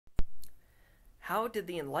how did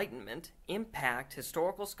the Enlightenment impact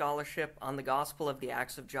historical scholarship on the Gospel of the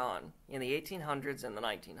Acts of John in the 1800s and the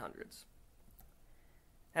 1900s?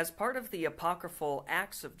 As part of the apocryphal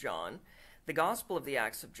Acts of John, the Gospel of the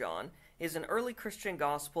Acts of John is an early Christian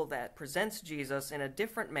gospel that presents Jesus in a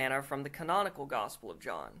different manner from the canonical Gospel of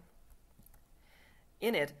John.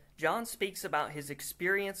 In it, John speaks about his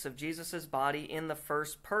experience of Jesus' body in the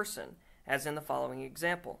first person, as in the following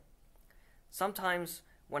example. Sometimes,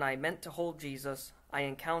 when I meant to hold Jesus, I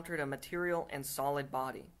encountered a material and solid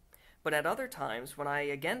body. But at other times, when I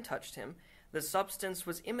again touched him, the substance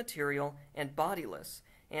was immaterial and bodiless,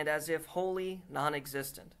 and as if wholly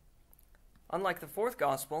non-existent. Unlike the fourth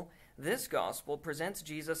gospel, this gospel presents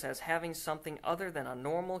Jesus as having something other than a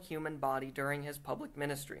normal human body during his public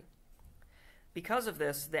ministry. Because of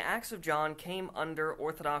this, the Acts of John came under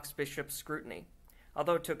Orthodox bishops' scrutiny,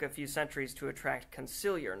 although it took a few centuries to attract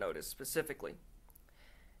conciliar notice specifically.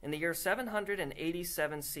 In the year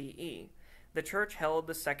 787 CE, the Church held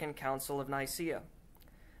the Second Council of Nicaea.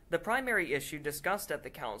 The primary issue discussed at the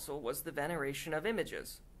council was the veneration of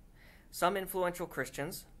images. Some influential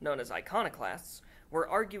Christians, known as iconoclasts, were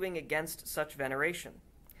arguing against such veneration.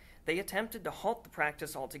 They attempted to halt the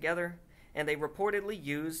practice altogether, and they reportedly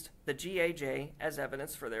used the GAJ as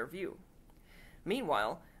evidence for their view.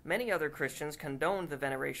 Meanwhile, many other Christians condoned the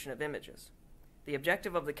veneration of images. The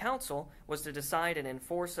objective of the council was to decide and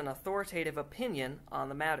enforce an authoritative opinion on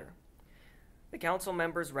the matter. The council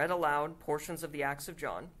members read aloud portions of the Acts of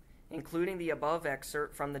John, including the above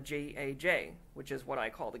excerpt from the GAJ, which is what I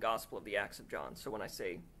call the Gospel of the Acts of John. So when I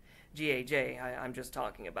say GAJ, I'm just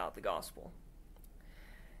talking about the Gospel.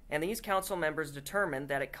 And these council members determined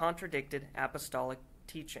that it contradicted apostolic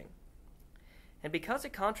teaching. And because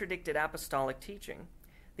it contradicted apostolic teaching,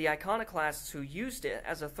 the iconoclasts who used it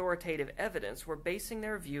as authoritative evidence were basing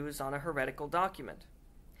their views on a heretical document.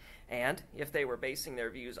 And if they were basing their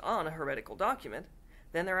views on a heretical document,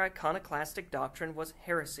 then their iconoclastic doctrine was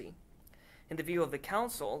heresy. In the view of the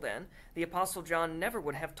council, then, the Apostle John never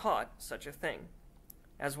would have taught such a thing.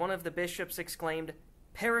 As one of the bishops exclaimed,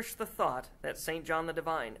 "Perish the thought that St. John the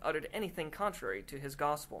Divine uttered anything contrary to his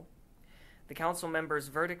gospel." The council members'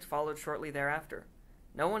 verdict followed shortly thereafter.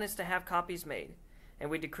 No one is to have copies made, and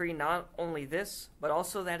we decree not only this, but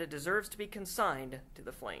also that it deserves to be consigned to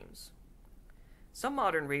the flames. Some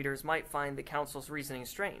modern readers might find the council's reasoning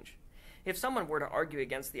strange. If someone were to argue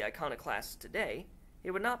against the iconoclasts today, it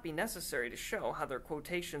would not be necessary to show how their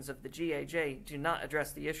quotations of the GAJ do not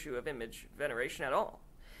address the issue of image veneration at all,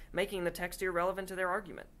 making the text irrelevant to their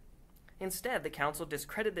argument. Instead, the council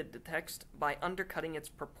discredited the text by undercutting its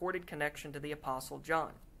purported connection to the Apostle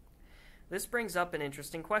John. This brings up an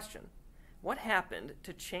interesting question. What happened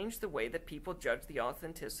to change the way that people judge the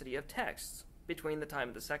authenticity of texts between the time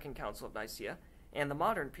of the Second Council of Nicaea and the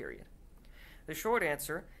modern period? The short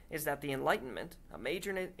answer is that the Enlightenment, a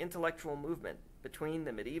major intellectual movement between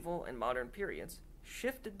the medieval and modern periods,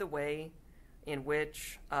 shifted the way in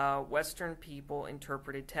which Western people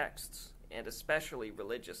interpreted texts, and especially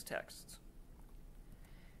religious texts.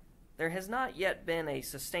 There has not yet been a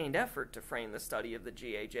sustained effort to frame the study of the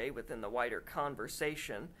GAJ within the wider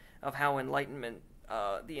conversation of how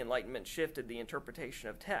the Enlightenment shifted the interpretation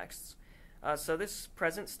of texts. So this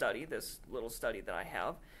present study, this little study that I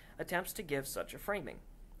have, attempts to give such a framing.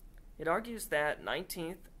 It argues that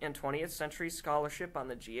 19th and 20th century scholarship on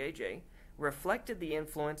the GAJ reflected the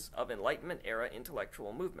influence of Enlightenment-era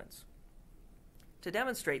intellectual movements. To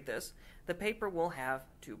demonstrate this, the paper will have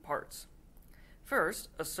two parts. First,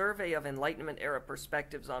 a survey of Enlightenment-era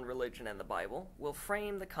perspectives on religion and the Bible will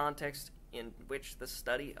frame the context in which the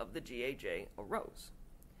study of the GAJ arose.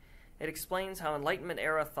 It explains how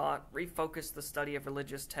Enlightenment-era thought refocused the study of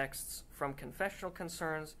religious texts from confessional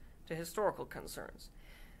concerns to historical concerns,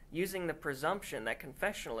 using the presumption that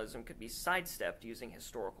confessionalism could be sidestepped using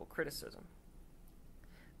historical criticism.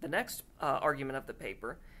 The next argument of the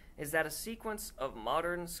paper is that a sequence of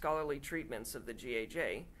modern scholarly treatments of the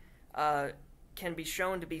GAJ can be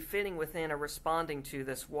shown to be fitting within or responding to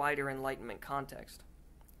this wider Enlightenment context.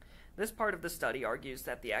 This part of the study argues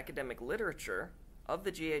that the academic literature of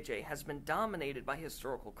the GAJ has been dominated by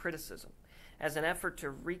historical criticism as an effort to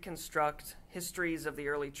reconstruct histories of the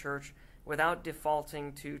early church without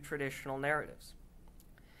defaulting to traditional narratives.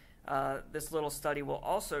 This little study will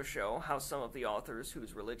also show how some of the authors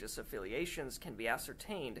whose religious affiliations can be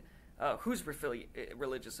ascertained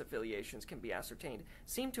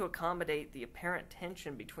seem to accommodate the apparent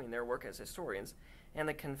tension between their work as historians and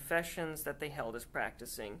the confessions that they held as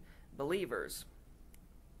practicing believers.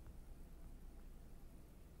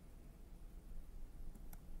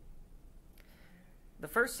 The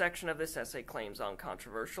first section of this essay claims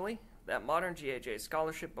uncontroversially that modern GAJ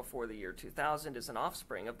scholarship before the year 2000 is an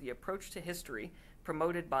offspring of the approach to history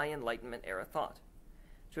promoted by Enlightenment-era thought.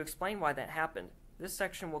 To explain why that happened, this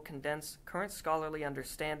section will condense current scholarly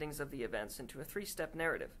understandings of the events into a three-step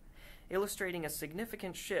narrative, illustrating a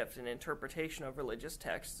significant shift in interpretation of religious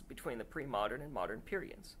texts between the pre-modern and modern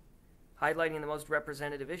periods. Highlighting the most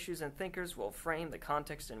representative issues and thinkers will frame the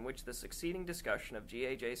context in which the succeeding discussion of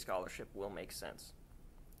GAJ scholarship will make sense.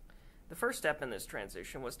 The first step in this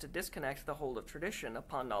transition was to disconnect the hold of tradition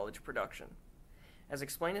upon knowledge production. As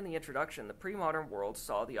explained in the introduction, the pre-modern world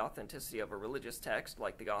saw the authenticity of a religious text,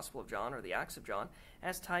 like the Gospel of John or the Acts of John,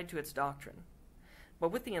 as tied to its doctrine.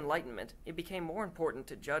 But with the Enlightenment, it became more important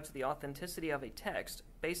to judge the authenticity of a text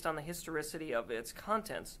based on the historicity of its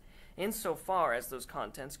contents, insofar as those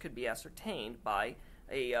contents could be ascertained by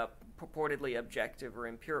a purportedly objective or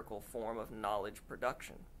empirical form of knowledge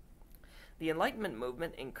production. The Enlightenment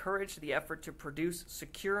movement encouraged the effort to produce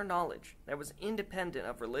secure knowledge that was independent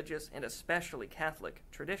of religious and especially Catholic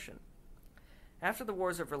tradition. After the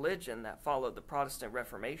wars of religion that followed the Protestant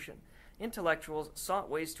Reformation, intellectuals sought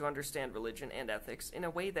ways to understand religion and ethics in a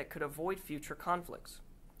way that could avoid future conflicts.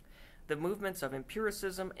 The movements of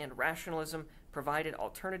empiricism and rationalism provided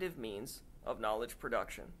alternative means of knowledge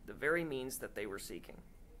production, the very means that they were seeking.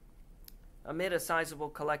 Amid a sizable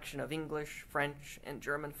collection of English, French, and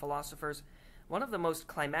German philosophers, one of the most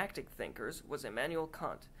climactic thinkers was Immanuel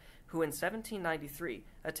Kant, who in 1793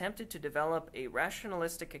 attempted to develop a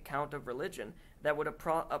rationalistic account of religion that would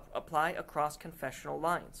apply across confessional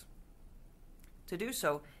lines. To do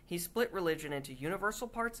so, he split religion into universal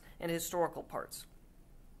parts and historical parts.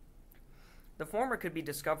 The former could be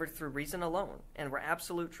discovered through reason alone and were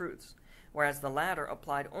absolute truths, whereas the latter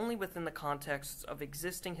applied only within the contexts of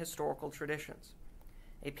existing historical traditions.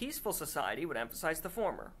 A peaceful society would emphasize the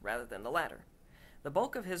former rather than the latter. The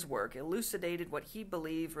bulk of his work elucidated what he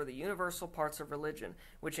believed were the universal parts of religion,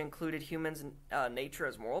 which included humans' nature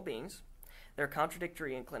as moral beings, their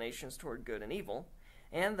contradictory inclinations toward good and evil,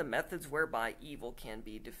 and the methods whereby evil can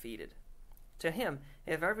be defeated. To him,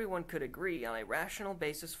 if everyone could agree on a rational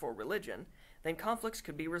basis for religion, then conflicts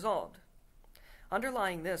could be resolved.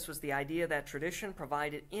 Underlying this was the idea that tradition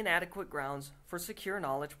provided inadequate grounds for secure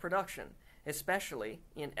knowledge production, especially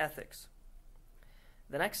in ethics.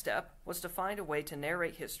 The next step was to find a way to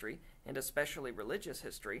narrate history, and especially religious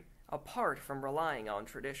history, apart from relying on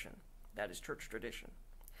tradition, that is, church tradition.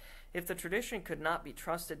 If the tradition could not be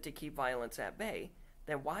trusted to keep violence at bay,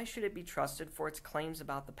 then why should it be trusted for its claims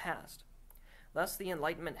about the past? Thus, the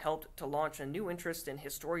Enlightenment helped to launch a new interest in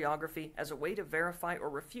historiography as a way to verify or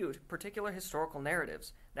refute particular historical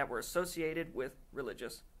narratives that were associated with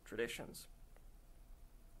religious traditions.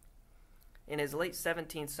 In his late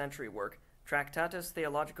 17th century work, Tractatus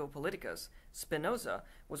Theologico-Politicus, Spinoza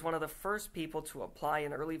was one of the first people to apply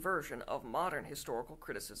an early version of modern historical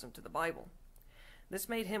criticism to the Bible. This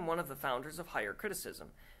made him one of the founders of higher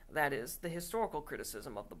criticism, that is, the historical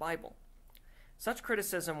criticism of the Bible. Such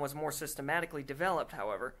criticism was more systematically developed,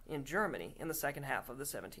 however, in Germany in the second half of the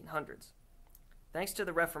 1700s. Thanks to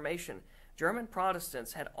the Reformation, German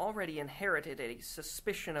Protestants had already inherited a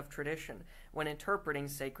suspicion of tradition when interpreting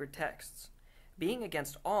sacred texts. Being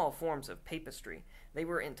against all forms of papistry, they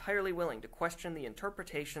were entirely willing to question the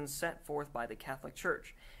interpretations set forth by the Catholic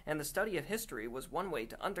Church, and the study of history was one way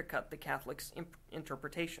to undercut the Catholics'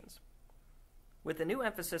 interpretations. With the new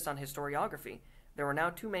emphasis on historiography, there were now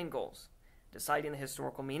two main goals: deciding the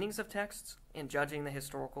historical meanings of texts and judging the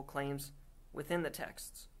historical claims within the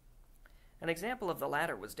texts. An example of the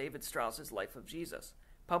latter was David Strauss's Life of Jesus,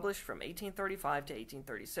 published from 1835 to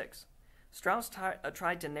 1836. Strauss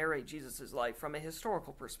tried to narrate Jesus' life from a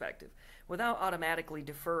historical perspective, without automatically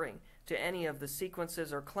deferring to any of the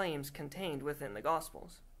sequences or claims contained within the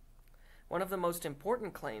Gospels. One of the most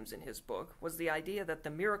important claims in his book was the idea that the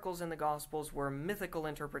miracles in the Gospels were mythical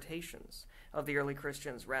interpretations of the early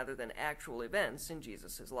Christians rather than actual events in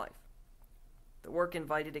Jesus' life. The work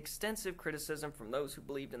invited extensive criticism from those who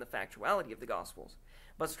believed in the factuality of the Gospels,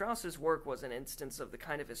 but Strauss's work was an instance of the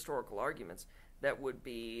kind of historical arguments that would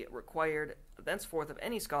be required thenceforth of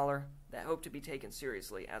any scholar that hoped to be taken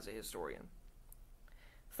seriously as a historian.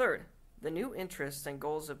 Third, the new interests and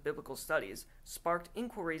goals of biblical studies sparked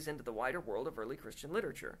inquiries into the wider world of early Christian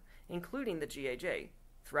literature, including the GAJ,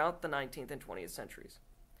 throughout the 19th and 20th centuries.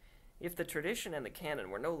 If the tradition and the canon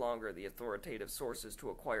were no longer the authoritative sources to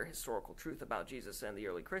acquire historical truth about Jesus and the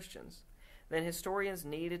early Christians, then historians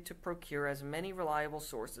needed to procure as many reliable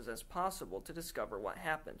sources as possible to discover what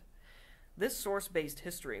happened. This source-based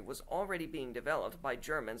history was already being developed by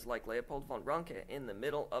Germans like Leopold von Ranke in the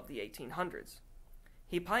middle of the 1800s.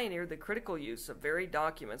 He pioneered the critical use of varied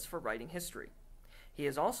documents for writing history. He He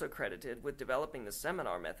is also credited with developing the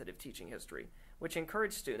seminar method of teaching history, which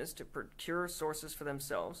encouraged students to procure sources for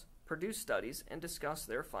themselves, produce studies, and discuss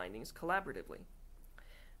their findings collaboratively.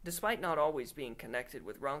 Despite not always being connected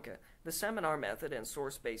with Ranke, the seminar method and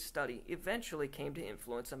source-based study eventually came to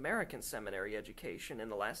influence American seminary education in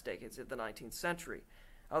the last decades of the 19th century,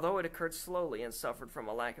 although it occurred slowly and suffered from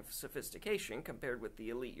a lack of sophistication compared with the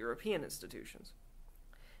elite European institutions.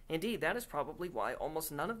 Indeed, that is probably why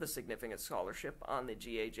almost none of the significant scholarship on the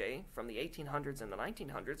GAJ from the 1800s and the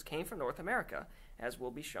 1900s came from North America, as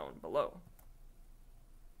will be shown below.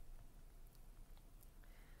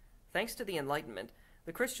 Thanks to the Enlightenment,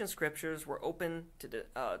 the Christian scriptures were open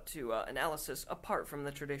to analysis apart from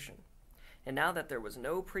the tradition. And now that there was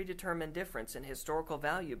no predetermined difference in historical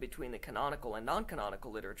value between the canonical and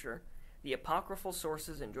non-canonical literature, the apocryphal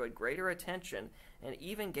sources enjoyed greater attention and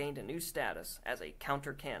even gained a new status as a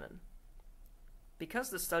counter-canon.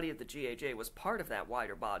 Because the study of the GAJ was part of that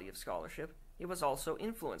wider body of scholarship, it was also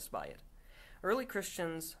influenced by it. Early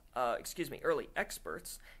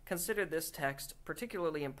experts considered this text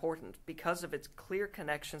particularly important because of its clear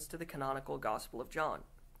connections to the canonical Gospel of John.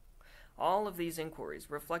 All of these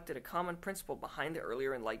inquiries reflected a common principle behind the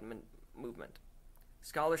earlier Enlightenment movement.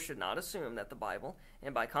 Scholars should not assume that the Bible,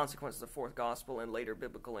 and by consequence the Fourth Gospel and later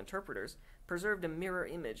biblical interpreters, preserved a mirror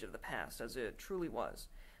image of the past as it truly was.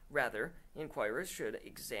 Rather, inquirers should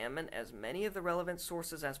examine as many of the relevant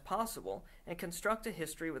sources as possible and construct a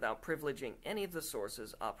history without privileging any of the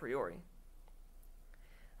sources a priori.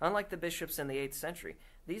 Unlike the bishops in the 8th century,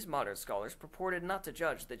 these modern scholars purported not to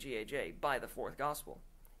judge the GAJ by the Fourth Gospel.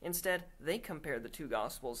 Instead, they compared the two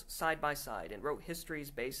Gospels side by side and wrote histories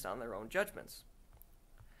based on their own judgments.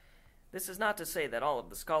 This is not to say that all of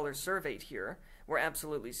the scholars surveyed here were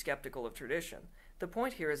absolutely skeptical of tradition. The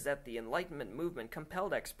point here is that the Enlightenment movement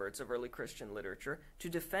compelled experts of early Christian literature to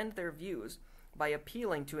defend their views by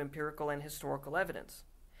appealing to empirical and historical evidence.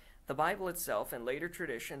 The Bible itself and later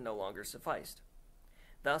tradition no longer sufficed.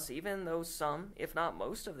 Thus, even though some, if not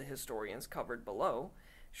most, of the historians covered below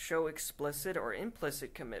show explicit or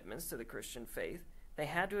implicit commitments to the Christian faith, they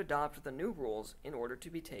had to adopt the new rules in order to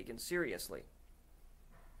be taken seriously.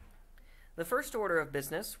 The first order of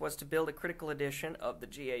business was to build a critical edition of the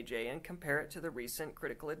GAJ and compare it to the recent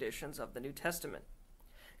critical editions of the New Testament.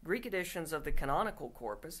 Greek editions of the canonical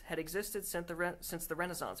corpus had existed since the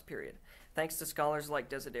Renaissance period, thanks to scholars like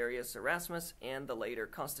Desiderius Erasmus and the later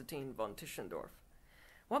Constantine von Tischendorf.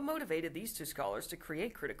 What motivated these two scholars to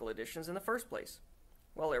create critical editions in the first place?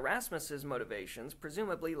 Well, Erasmus's motivations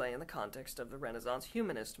presumably lay in the context of the Renaissance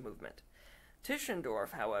humanist movement.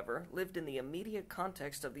 Tischendorf, however, lived in the immediate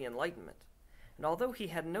context of the Enlightenment, and although he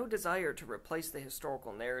had no desire to replace the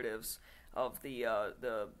historical narratives of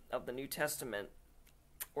the New Testament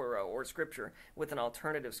or Scripture with an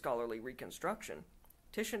alternative scholarly reconstruction,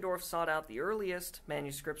 Tischendorf sought out the earliest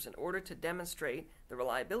manuscripts in order to demonstrate the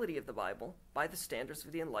reliability of the Bible by the standards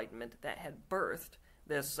of the Enlightenment that had birthed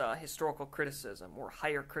this historical criticism, or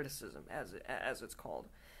higher criticism, as it's called.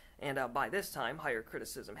 And by this time, higher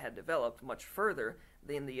criticism had developed much further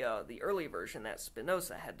than the early version that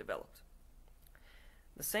Spinoza had developed.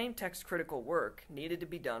 The same text-critical work needed to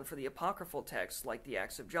be done for the apocryphal texts like the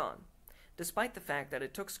Acts of John, despite the fact that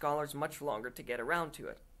it took scholars much longer to get around to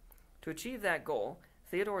it. To achieve that goal,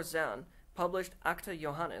 Theodor Zahn published Acta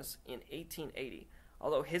Johannis in 1880,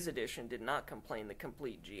 although his edition did not contain the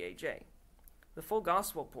complete GAJ. The full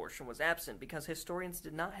Gospel portion was absent because historians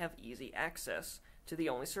did not have easy access to the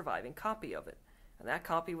only surviving copy of it, and that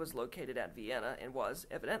copy was located at Vienna and was,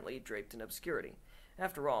 evidently, draped in obscurity.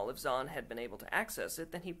 After all, if Zahn had been able to access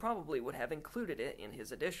it, then he probably would have included it in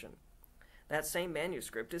his edition. That same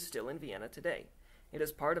manuscript is still in Vienna today. It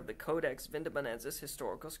is part of the Codex Vindobonensis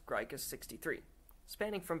Historicus Graecus 63,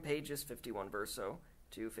 spanning from pages 51 verso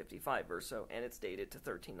to 55 verso, and it's dated to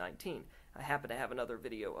 1319. I happen to have another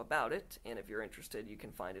video about it, and if you're interested, you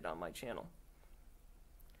can find it on my channel.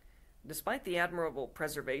 Despite the admirable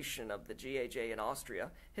preservation of the GAJ in Austria,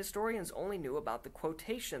 historians only knew about the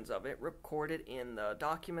quotations of it recorded in the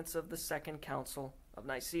documents of the Second Council of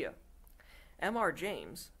Nicaea. M.R.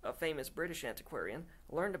 James, a famous British antiquarian,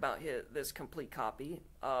 learned about this complete copy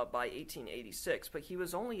by 1886, but he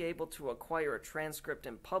was only able to acquire a transcript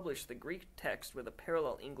and publish the Greek text with a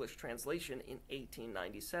parallel English translation in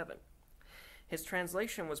 1897. His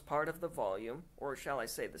translation was part of the volume, or shall I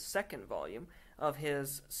say the second volume, of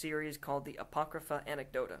his series called the Apocrypha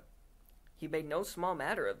Anecdota. He made no small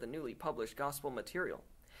matter of the newly published gospel material.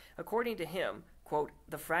 According to him, quote,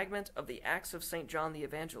 the fragment of the Acts of St. John the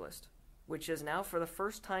Evangelist, which is now for the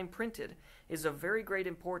first time printed, is of very great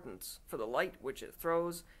importance for the light which it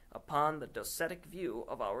throws upon the docetic view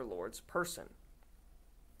of our Lord's person.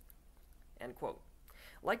 End quote.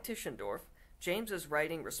 Like Tischendorf, James's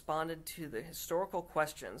writing responded to the historical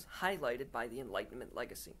questions highlighted by the Enlightenment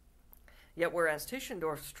legacy. Yet whereas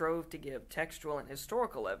Tischendorf strove to give textual and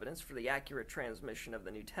historical evidence for the accurate transmission of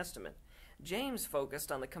the New Testament, James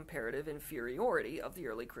focused on the comparative inferiority of the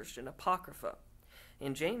early Christian Apocrypha.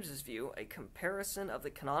 In James's view, a comparison of the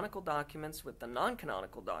canonical documents with the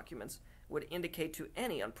non-canonical documents would indicate to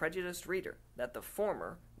any unprejudiced reader that the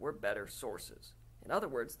former were better sources. In other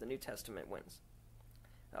words, the New Testament wins.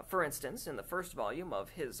 For instance, in the first volume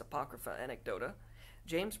of his Apocrypha Anecdota,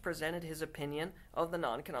 James presented his opinion of the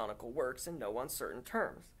non-canonical works in no uncertain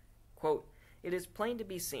terms. Quote, "It is plain to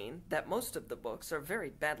be seen that most of the books are very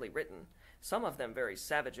badly written, some of them very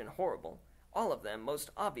savage and horrible, all of them most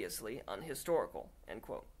obviously unhistorical." End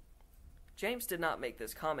quote. James did not make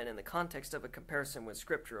this comment in the context of a comparison with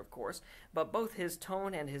Scripture, of course, but both his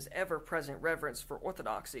tone and his ever-present reverence for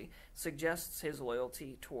orthodoxy suggests his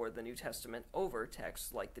loyalty toward the New Testament over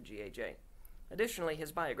texts like the GAJ. Additionally,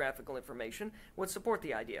 his biographical information would support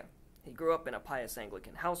the idea. He grew up in a pious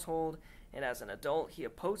Anglican household, and as an adult, he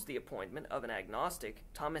opposed the appointment of an agnostic,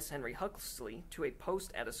 Thomas Henry Huxley, to a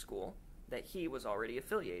post at a school that he was already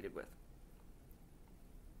affiliated with.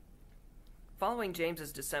 Following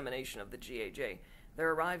James's dissemination of the GAJ,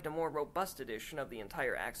 there arrived a more robust edition of the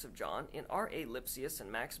entire Acts of John in R.A. Lipsius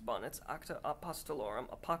and Max Bonnet's Acta Apostolorum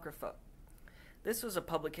Apocrypha. This was a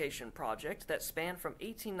publication project that spanned from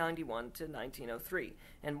 1891 to 1903,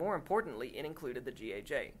 and more importantly, it included the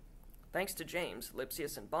GAJ. Thanks to James,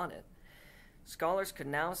 Lipsius, and Bonnet, scholars could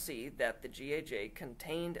now see that the GAJ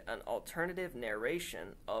contained an alternative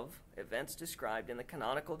narration of events described in the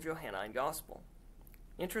canonical Johannine Gospel.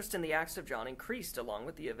 Interest in the Acts of John increased along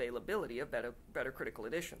with the availability of better critical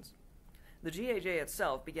editions. The GAJ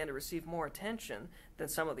itself began to receive more attention than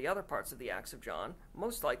some of the other parts of the Acts of John,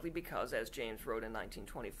 most likely because, as James wrote in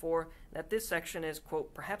 1924, that this section is,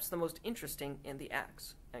 quote, "perhaps the most interesting in the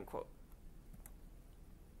Acts," end quote.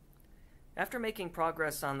 After making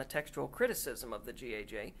progress on the textual criticism of the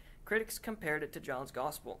GAJ, critics compared it to John's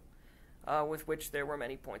Gospel, with which there were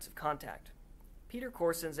many points of contact. Peter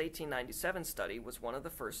Corson's 1897 study was one of the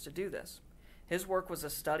first to do this. His work was a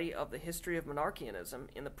study of the history of monarchianism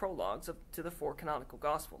in the prologues to the four canonical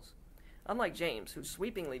Gospels. Unlike James, who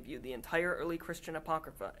sweepingly viewed the entire early Christian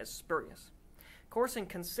Apocrypha as spurious, Corson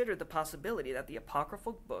considered the possibility that the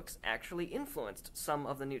apocryphal books actually influenced some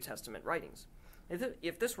of the New Testament writings.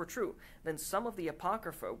 If this were true, then some of the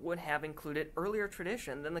Apocrypha would have included earlier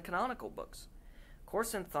tradition than the canonical books.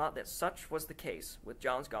 Corson thought that such was the case with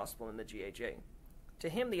John's Gospel and the GAJ. To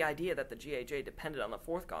him, the idea that the GAJ depended on the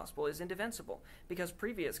fourth Gospel is indefensible, because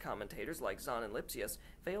previous commentators like Zahn and Lipsius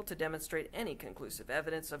failed to demonstrate any conclusive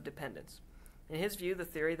evidence of dependence. In his view, the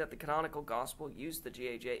theory that the canonical Gospel used the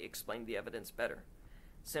GAJ explained the evidence better.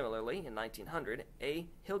 Similarly, in 1900, A.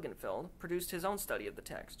 Hilgenfeld produced his own study of the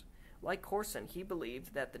text. Like Corson, he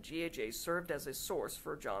believed that the GAJ served as a source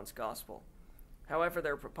for John's Gospel. However,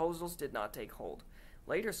 their proposals did not take hold.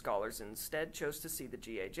 Later scholars instead chose to see the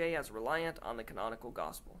GAJ as reliant on the canonical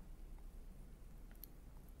Gospel.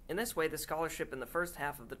 In this way, the scholarship in the first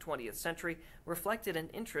half of the 20th century reflected an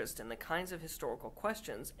interest in the kinds of historical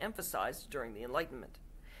questions emphasized during the Enlightenment.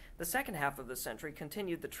 The second half of the century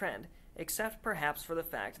continued the trend, except perhaps for the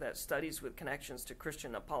fact that studies with connections to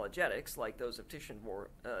Christian apologetics, like those of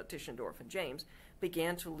Tischendorf and James,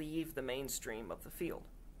 began to leave the mainstream of the field.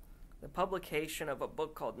 The publication of a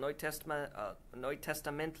book called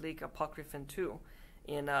Neutestamentliche Apokryphen II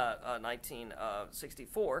in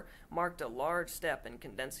 1964 marked a large step in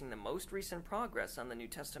condensing the most recent progress on the New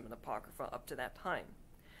Testament Apocrypha up to that time.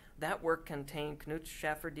 That work contained Knut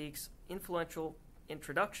Schafferdiek's influential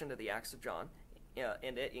introduction to the Acts of John,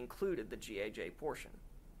 and it included the GAJ portion.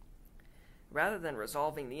 Rather than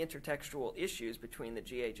resolving the intertextual issues between the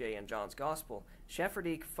GAJ and John's Gospel,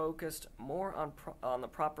 Schafferdiek focused more on the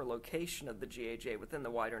proper location of the GAJ within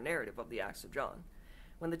the wider narrative of the Acts of John.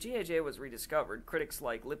 When the GAJ was rediscovered, critics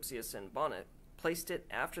like Lipsius and Bonnet placed it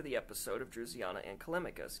after the episode of Drusiana and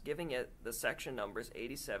Callimachus, giving it the section numbers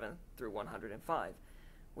 87 through 105,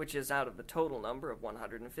 which is out of the total number of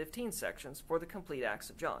 115 sections for the complete Acts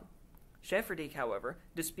of John. Schafferdiek, however,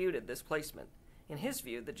 disputed this placement. In his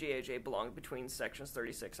view, the GAJ belonged between sections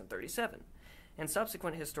 36 and 37, and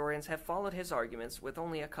subsequent historians have followed his arguments with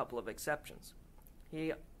only a couple of exceptions.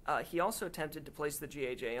 He also attempted to place the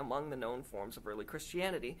GAJ among the known forms of early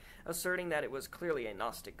Christianity, asserting that it was clearly a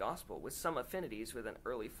Gnostic gospel with some affinities with an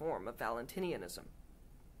early form of Valentinianism.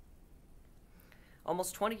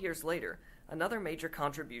 Almost 20 years later, Another major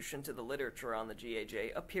contribution to the literature on the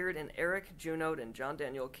GAJ appeared in Eric Junod and John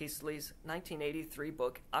Daniel Keasley's 1983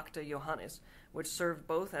 book Acta Johannes, which served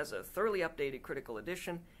both as a thoroughly updated critical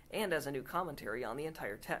edition and as a new commentary on the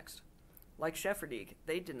entire text. Like Schefferdeek,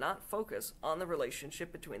 they did not focus on the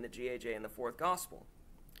relationship between the GAJ and the Fourth Gospel.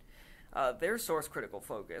 Their source critical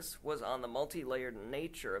focus was on the multi-layered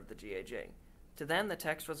nature of the GAJ. To them, the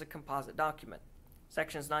text was a composite document.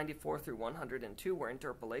 Sections 94 through 102 were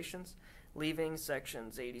interpolations, leaving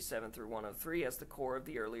sections 87 through 103 as the core of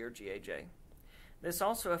the earlier GAJ. This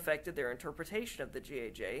also affected their interpretation of the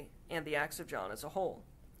GAJ and the Acts of John as a whole.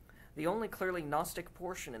 The only clearly Gnostic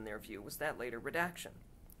portion in their view was that later redaction.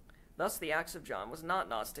 Thus, the Acts of John was not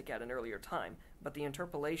Gnostic at an earlier time, but the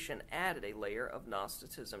interpolation added a layer of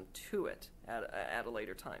Gnosticism to it at a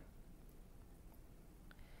later time.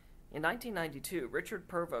 In 1992, Richard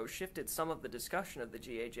Purvo shifted some of the discussion of the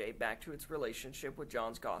GAJ back to its relationship with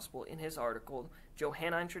John's Gospel in his article,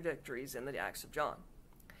 Johannine Trajectories in the Acts of John.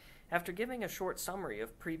 After giving a short summary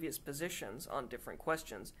of previous positions on different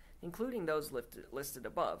questions, including those listed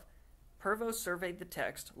above, Purvo surveyed the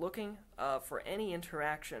text, looking for any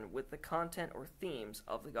interaction with the content or themes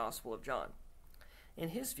of the Gospel of John. In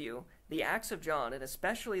his view, the Acts of John, and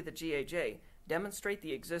especially the GAJ, demonstrate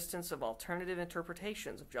the existence of alternative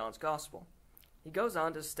interpretations of John's Gospel. He goes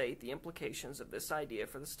on to state the implications of this idea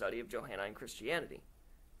for the study of Johannine Christianity.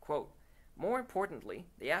 Quote, "More importantly,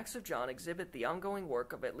 the Acts of John exhibit the ongoing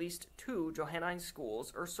work of at least two Johannine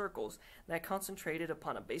schools or circles that concentrated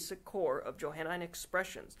upon a basic core of Johannine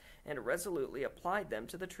expressions and resolutely applied them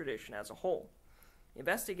to the tradition as a whole.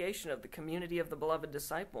 Investigation of the community of the beloved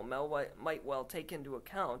disciple might well take into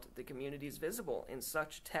account the communities visible in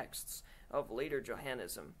such texts of later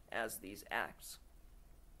Johannism as these Acts."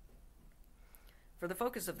 For the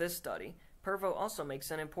focus of this study, Purvo also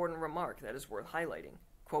makes an important remark that is worth highlighting.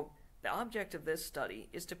 Quote, "The object of this study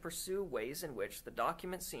is to pursue ways in which the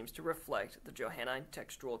document seems to reflect the Johannine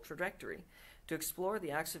textual trajectory, to explore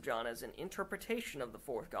the Acts of John as an interpretation of the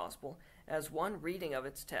Fourth Gospel, as one reading of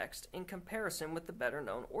its text in comparison with the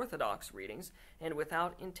better-known Orthodox readings, and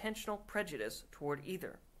without intentional prejudice toward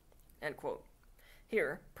either." End quote.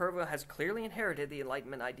 Here, Purvo has clearly inherited the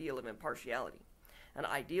Enlightenment ideal of impartiality, an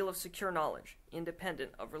ideal of secure knowledge,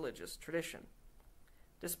 independent of religious tradition.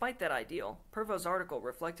 Despite that ideal, Purvo's article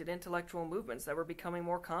reflected intellectual movements that were becoming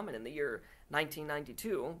more common in the year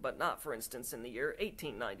 1992, but not, for instance, in the year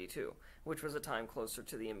 1892, which was a time closer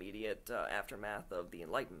to the immediate aftermath of the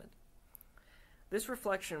Enlightenment. This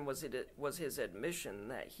reflection was his admission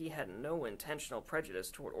that he had no intentional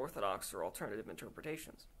prejudice toward orthodox or alternative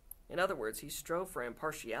interpretations. In other words, he strove for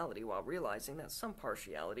impartiality while realizing that some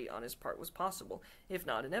partiality on his part was possible, if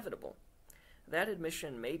not inevitable. That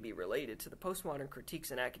admission may be related to the postmodern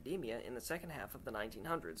critiques in academia in the second half of the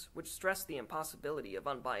 1900s, which stressed the impossibility of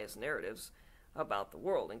unbiased narratives about the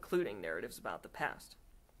world, including narratives about the past.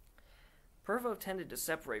 Purvo tended to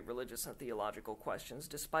separate religious and theological questions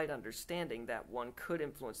despite understanding that one could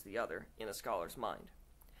influence the other in a scholar's mind.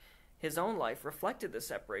 His own life reflected this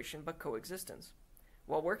separation but coexistence.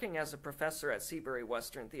 While working as a professor at Seabury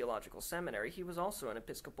Western Theological Seminary, he was also an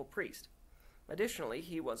Episcopal priest. Additionally,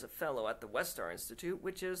 he was a fellow at the Westar Institute,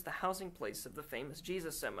 which is the housing place of the famous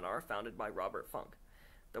Jesus Seminar founded by Robert Funk.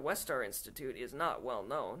 The Westar Institute is well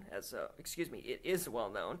known as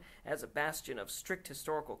a bastion of strict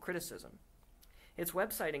historical criticism. Its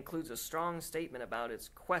website includes a strong statement about its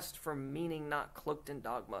quest for meaning not cloaked in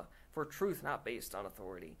dogma, for truth not based on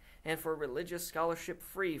authority, and for religious scholarship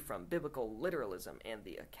free from biblical literalism and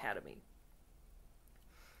the academy.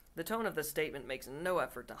 The tone of the statement makes no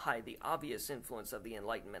effort to hide the obvious influence of the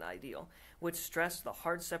Enlightenment ideal, which stressed the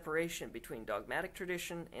hard separation between dogmatic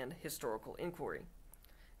tradition and historical inquiry.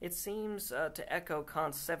 It seems to echo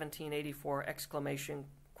Kant's 1784 exclamation,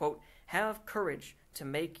 quote, "Have courage to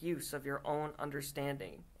make use of your own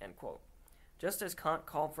understanding," end quote. Just as Kant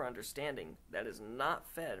called for understanding that is not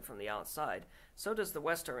fed from the outside, so does the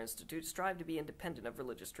Westar Institute strive to be independent of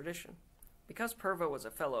religious tradition. Because Purvo was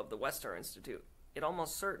a fellow of the Westar Institute, it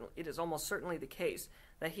is almost certainly the case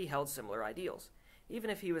that he held similar ideals, even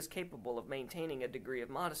if he was capable of maintaining a degree of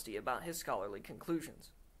modesty about his scholarly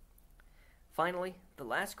conclusions. Finally, the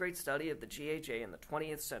last great study of the GAJ in the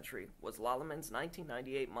 20th century was Lallemand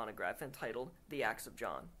 1998 monograph entitled The Acts of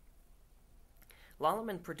John.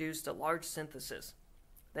 Lallemand produced a large synthesis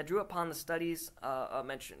that drew upon the studies all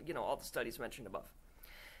the studies mentioned above.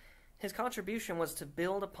 His contribution was to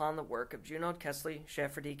build upon the work of Junod, Keasley,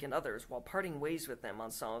 Schefferdeek, and others while parting ways with them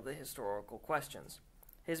on some of the historical questions.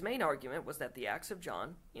 His main argument was that the Acts of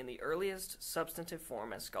John, in the earliest substantive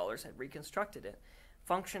form as scholars had reconstructed it,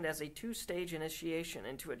 functioned as a two-stage initiation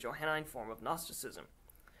into a Johannine form of Gnosticism.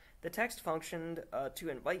 The text functioned to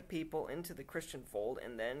invite people into the Christian fold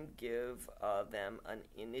and then give them an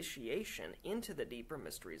initiation into the deeper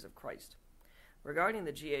mysteries of Christ. Regarding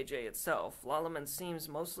the GAJ itself, Lallemand seems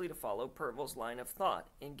mostly to follow Purville's line of thought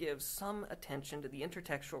and gives some attention to the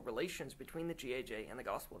intertextual relations between the GAJ and the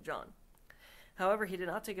Gospel of John. However, he did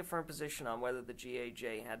not take a firm position on whether the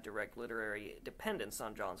GAJ had direct literary dependence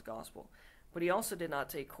on John's Gospel, but he also did not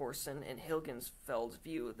take Corson and Hilgenfeld's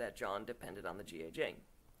view that John depended on the GAJ.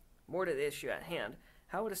 More to the issue at hand,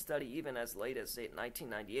 how would a study even as late as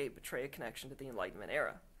 1998 betray a connection to the Enlightenment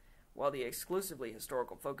era? While the exclusively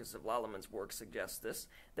historical focus of Lallemand's work suggests this,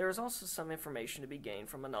 there is also some information to be gained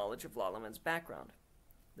from a knowledge of Lallemand's background.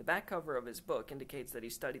 The back cover of his book indicates that he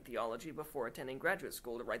studied theology before attending graduate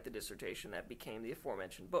school to write the dissertation that became the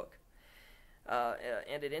aforementioned book.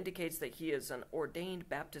 And it indicates that he is an ordained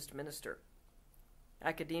Baptist minister.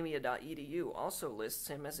 Academia.edu also lists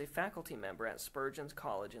him as a faculty member at Spurgeon's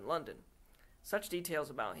College in London. Such details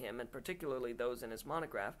about him, and particularly those in his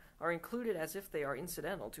monograph, are included as if they are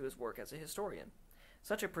incidental to his work as a historian.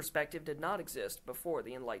 Such a perspective did not exist before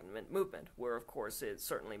the Enlightenment movement, where of course it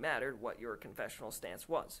certainly mattered what your confessional stance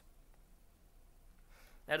was.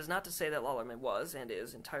 That is not to say that Lallement was, and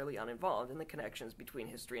is, entirely uninvolved in the connections between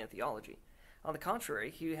history and theology. On the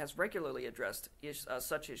contrary, he has regularly addressed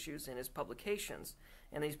such issues in his publications,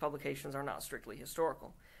 and these publications are not strictly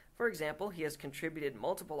historical. For example, he has contributed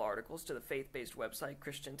multiple articles to the faith-based website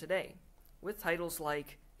Christian Today, with titles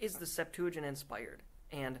like, "Is the Septuagint Inspired?"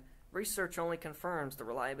 and "Research Only Confirms the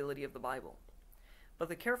Reliability of the Bible." But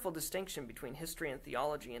the careful distinction between history and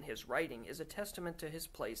theology in his writing is a testament to his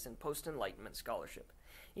place in post-Enlightenment scholarship.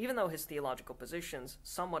 Even though his theological positions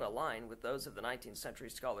somewhat align with those of the 19th century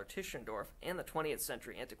scholar Tischendorf and the 20th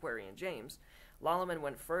century antiquarian James, Lallemand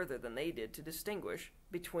went further than they did to distinguish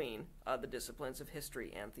between the disciplines of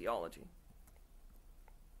history and theology.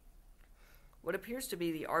 What appears to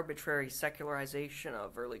be the arbitrary secularization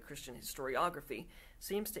of early Christian historiography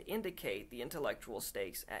seems to indicate the intellectual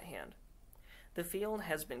stakes at hand. The field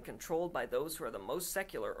has been controlled by those who are the most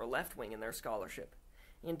secular or left-wing in their scholarship.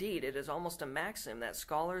 Indeed, it is almost a maxim that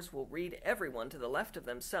scholars will read everyone to the left of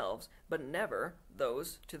themselves, but never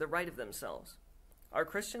those to the right of themselves. Are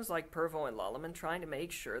Christians like Purville and Lallemand trying to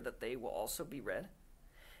make sure that they will also be read?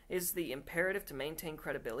 Is the imperative to maintain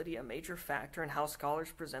credibility a major factor in how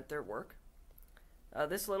scholars present their work?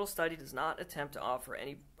 This little study does not attempt to offer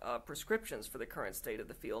any prescriptions for the current state of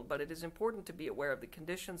the field, but it is important to be aware of the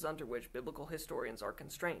conditions under which biblical historians are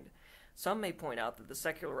constrained. Some may point out that the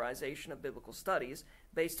secularization of biblical studies,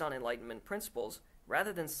 based on Enlightenment principles,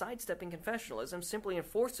 rather than sidestepping confessionalism, simply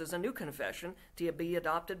enforces a new confession to be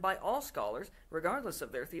adopted by all scholars, regardless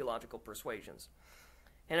of their theological persuasions.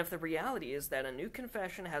 And if the reality is that a new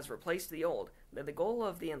confession has replaced the old, then the goal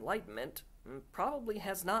of the Enlightenment probably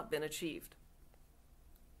has not been achieved.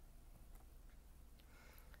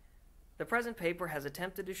 The present paper has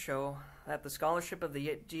attempted to show that the scholarship of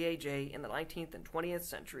the GAJ in the 19th and 20th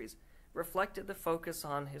centuries reflected the focus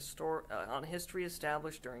on history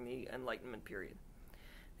established during the Enlightenment period.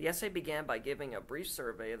 The essay began by giving a brief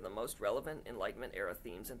survey of the most relevant Enlightenment-era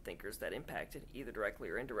themes and thinkers that impacted, either directly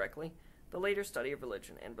or indirectly, the later study of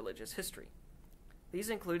religion and religious history. These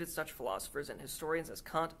included such philosophers and historians as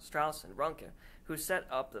Kant, Strauss, and Ranke, who set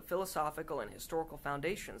up the philosophical and historical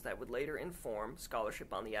foundations that would later inform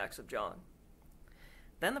scholarship on the Acts of John.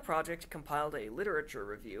 Then the project compiled a literature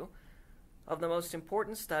review of the most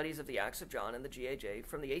important studies of the Acts of John and the GAJ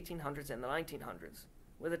from the 1800s and the 1900s,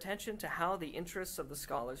 with attention to how the interests of the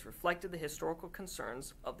scholars reflected the historical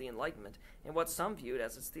concerns of the Enlightenment and what some viewed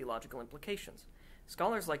as its theological implications.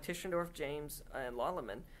 Scholars like Tischendorf, James, and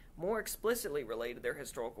Lallemand more explicitly related their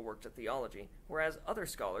historical work to theology, whereas other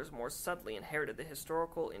scholars more subtly inherited the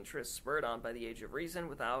historical interests spurred on by the Age of Reason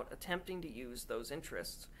without attempting to use those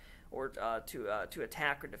interests or to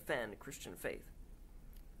attack or defend Christian faith.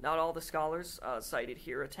 Not all the scholars cited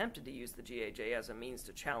here attempted to use the GAJ as a means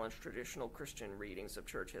to challenge traditional Christian readings of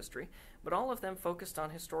church history, but all of them focused on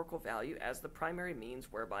historical value as the primary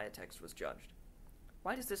means whereby a text was judged.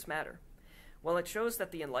 Why does this matter? Well, it shows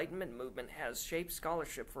that the Enlightenment movement has shaped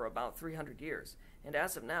scholarship for about 300 years, and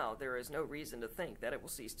as of now, there is no reason to think that it will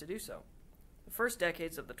cease to do so. The first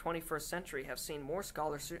decades of the 21st century have seen more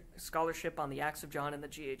scholarship on the Acts of John and the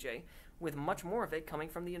GAJ, with much more of it coming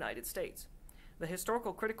from the United States. The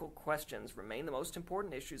historical critical questions remain the most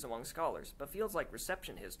important issues among scholars, but fields like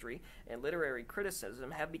reception history and literary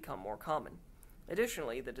criticism have become more common.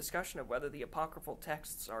 Additionally, the discussion of whether the apocryphal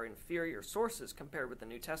texts are inferior sources compared with the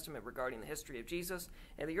New Testament regarding the history of Jesus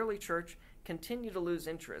and the early church continue to lose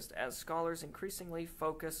interest as scholars increasingly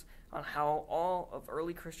focus on how all of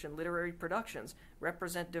early Christian literary productions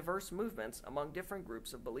represent diverse movements among different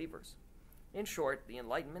groups of believers. In short, the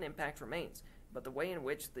Enlightenment impact remains, but the way in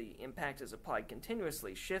which the impact is applied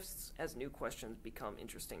continuously shifts as new questions become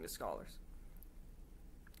interesting to scholars.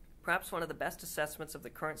 Perhaps one of the best assessments of the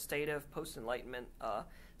current state of post-Enlightenment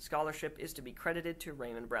scholarship is to be credited to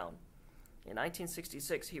Raymond Brown. In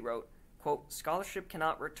 1966, he wrote, quote, "Scholarship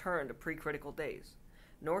cannot return to pre-critical days,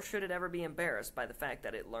 nor should it ever be embarrassed by the fact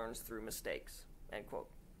that it learns through mistakes," end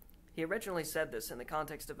quote. He originally said this in the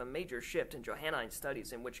context of a major shift in Johannine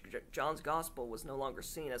studies in which John's Gospel was no longer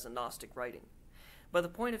seen as a Gnostic writing. But the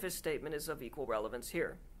point of his statement is of equal relevance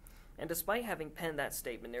here. And despite having penned that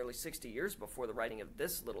statement nearly 60 years before the writing of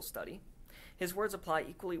this little study, his words apply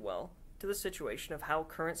equally well to the situation of how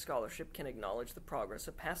current scholarship can acknowledge the progress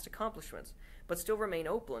of past accomplishments, but still remain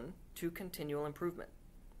open to continual improvement.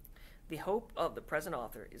 The hope of the present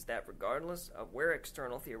author is that regardless of where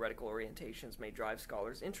external theoretical orientations may drive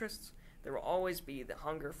scholars' interests, there will always be the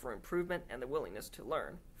hunger for improvement and the willingness to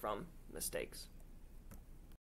learn from mistakes.